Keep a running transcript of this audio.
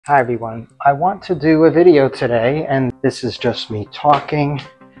Hi everyone, I want to do a video today, and this is just me talking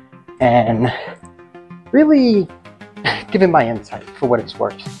and really giving my insight for what it's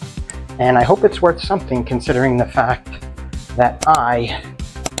worth. And I hope it's worth something considering the fact that I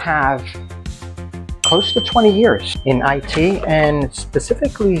have close to 20 years in IT, and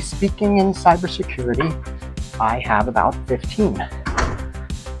specifically speaking in cybersecurity, I have about 15.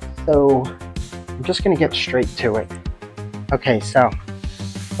 So I'm just going to get straight to it. Okay, so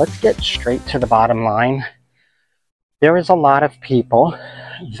let's get straight to the bottom line. There is a lot of people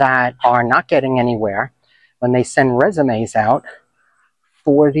that are not getting anywhere when they send resumes out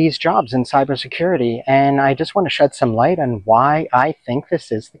for these jobs in cybersecurity, and I just want to shed some light on why I think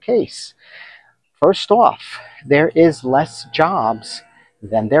this is the case. First off, there is less jobs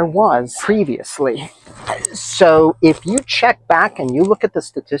than there was previously. So if you check back and you look at the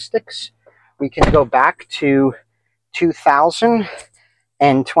statistics, we can go back to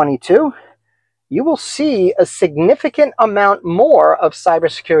 2022, you will see a significant amount more of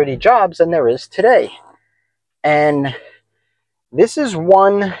cybersecurity jobs than there is today. And this is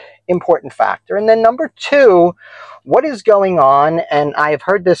one important factor. And then number two, what is going on, and I've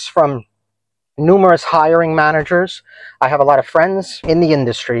heard this from numerous hiring managers. I have a lot of friends in the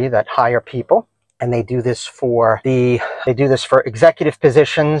industry that hire people, and they do this for executive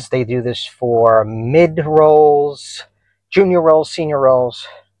positions, they do this for mid roles, junior roles, senior roles,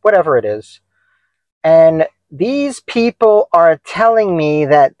 whatever it is. And these people are telling me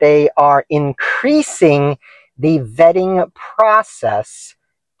that they are increasing the vetting process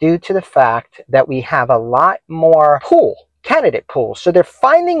due to the fact that we have a lot more candidate pool. So they're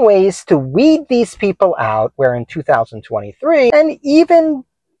finding ways to weed these people out, where in 2023 and even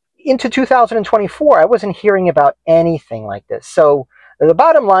into 2024, I wasn't hearing about anything like this. So the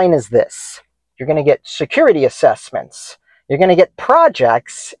bottom line is this: you're going to get security assessments, you're going to get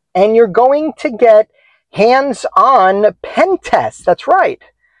projects, and you're going to get hands-on pen tests. That's right.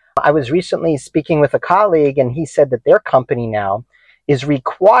 I was recently speaking with a colleague, and he said that their company now is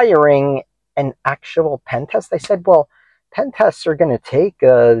requiring an actual pen test. I said, well, pen tests are going to take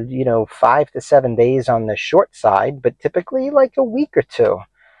 5 to 7 days on the short side, but typically like a week or two.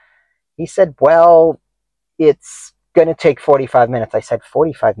 He said, well, it's going to take 45 minutes. I said,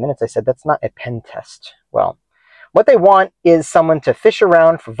 45 minutes? I said, that's not a pen test. Well, what they want is someone to fish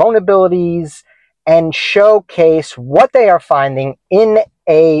around for vulnerabilities and showcase what they are finding in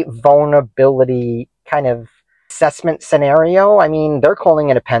a vulnerability kind of assessment scenario. I mean, they're calling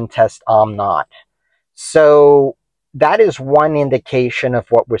it a pen test. I'm not. So that is one indication of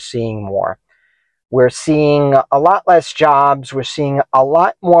what we're seeing more. We're seeing a lot less jobs. We're seeing a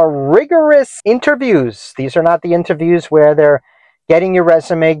lot more rigorous interviews. These are not the interviews where they're getting your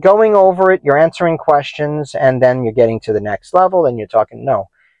resume, going over it, you're answering questions, and then you're getting to the next level and you're talking. No.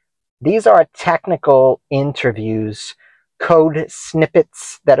 These are technical interviews, code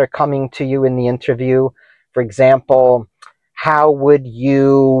snippets that are coming to you in the interview. For example, how would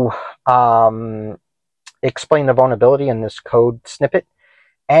you explain the vulnerability in this code snippet?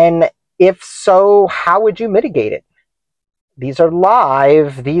 And if so, how would you mitigate it? These are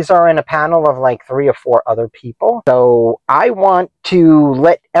live. These are in a panel of like 3 or 4 other people. So I want to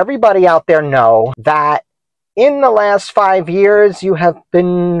let everybody out there know that in the last 5 years, you have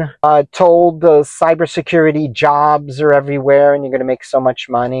been told the cybersecurity jobs are everywhere and you're going to make so much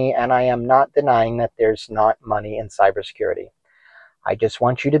money. And I am not denying that there's not money in cybersecurity. I just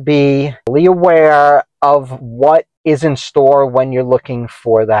want you to be really aware of what is in store when you're looking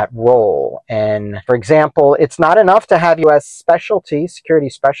for that role. And for example, it's not enough to have you as specialty, security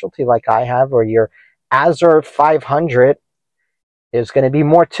specialty like I have, or your Azure 500. There's going to be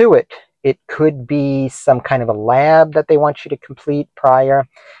more to it. It could be some kind of a lab that they want you to complete prior.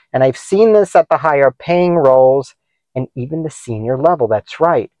 And I've seen this at the higher paying roles and even the senior level. That's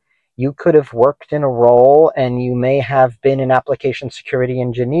right. You could have worked in a role and you may have been an application security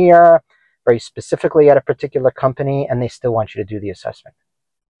engineer very specifically at a particular company, and they still want you to do the assessment.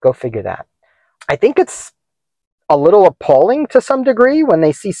 Go figure that. I think it's a little appalling to some degree when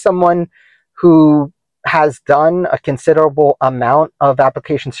they see someone who has done a considerable amount of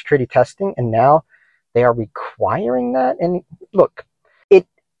application security testing and now they are requiring that. And look, it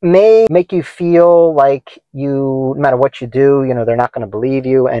may make you feel like no matter what you do, they're not going to believe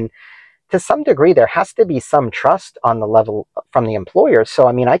you. And to some degree, there has to be some trust on the level from the employer. So,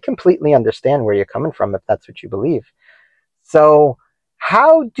 I mean, I completely understand where you're coming from if that's what you believe. So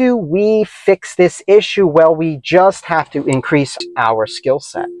how do we fix this issue? Well, we just have to increase our skill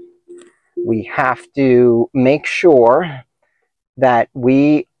set. We have to make sure that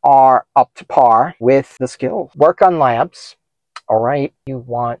we are up to par with the skills. Work on labs, all right? You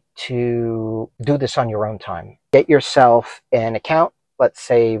want to do this on your own time. Get yourself an account, let's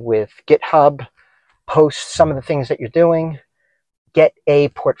say with GitHub, post some of the things that you're doing, get a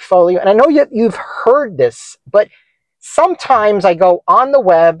portfolio. And I know you've heard this, but sometimes I go on the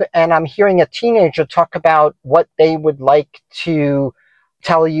web and I'm hearing a teenager talk about what they would like to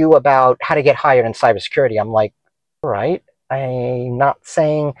tell you about how to get hired in cybersecurity. I'm like, all right, I'm not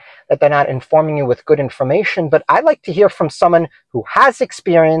saying that they're not informing you with good information, but I like to hear from someone who has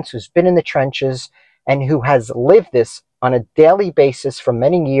experience, who's been in the trenches, and who has lived this on a daily basis for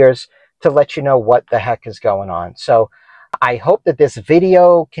many years to let you know what the heck is going on. So I hope that this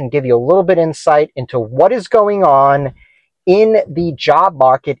video can give you a little bit insight into what is going on in the job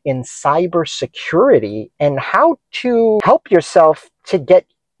market in cybersecurity and how to help yourself to get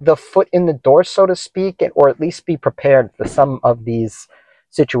the foot in the door, so to speak, or at least be prepared for some of these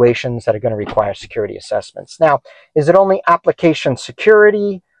situations that are going to require security assessments. Now, is it only application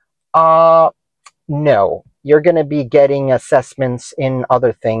security? No. You're going to be getting assessments in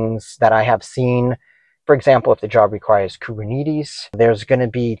other things that I have seen. For example, if the job requires Kubernetes, there's going to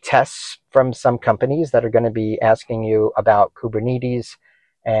be tests from some companies that are going to be asking you about Kubernetes.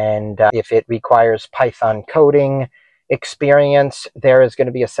 And if it requires Python coding experience, there is going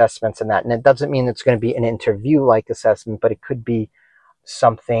to be assessments in that. And it doesn't mean it's going to be an interview-like assessment, but it could be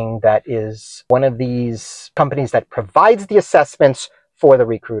something that is one of these companies that provides the assessments for the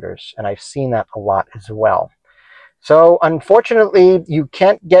recruiters. And I've seen that a lot as well. So unfortunately, you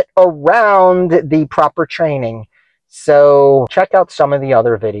can't get around the proper training. So check out some of the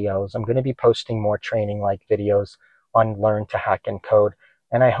other videos. I'm going to be posting more training-like videos on Learn to Hack and Code.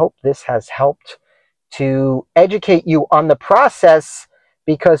 And I hope this has helped to educate you on the process,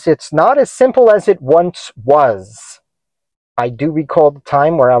 because it's not as simple as it once was. I do recall the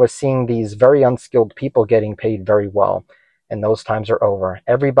time where I was seeing these very unskilled people getting paid very well, and those times are over.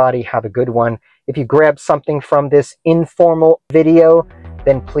 Everybody have a good one. If you grab something from this informal video,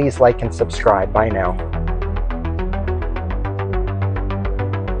 then please like and subscribe. Bye now.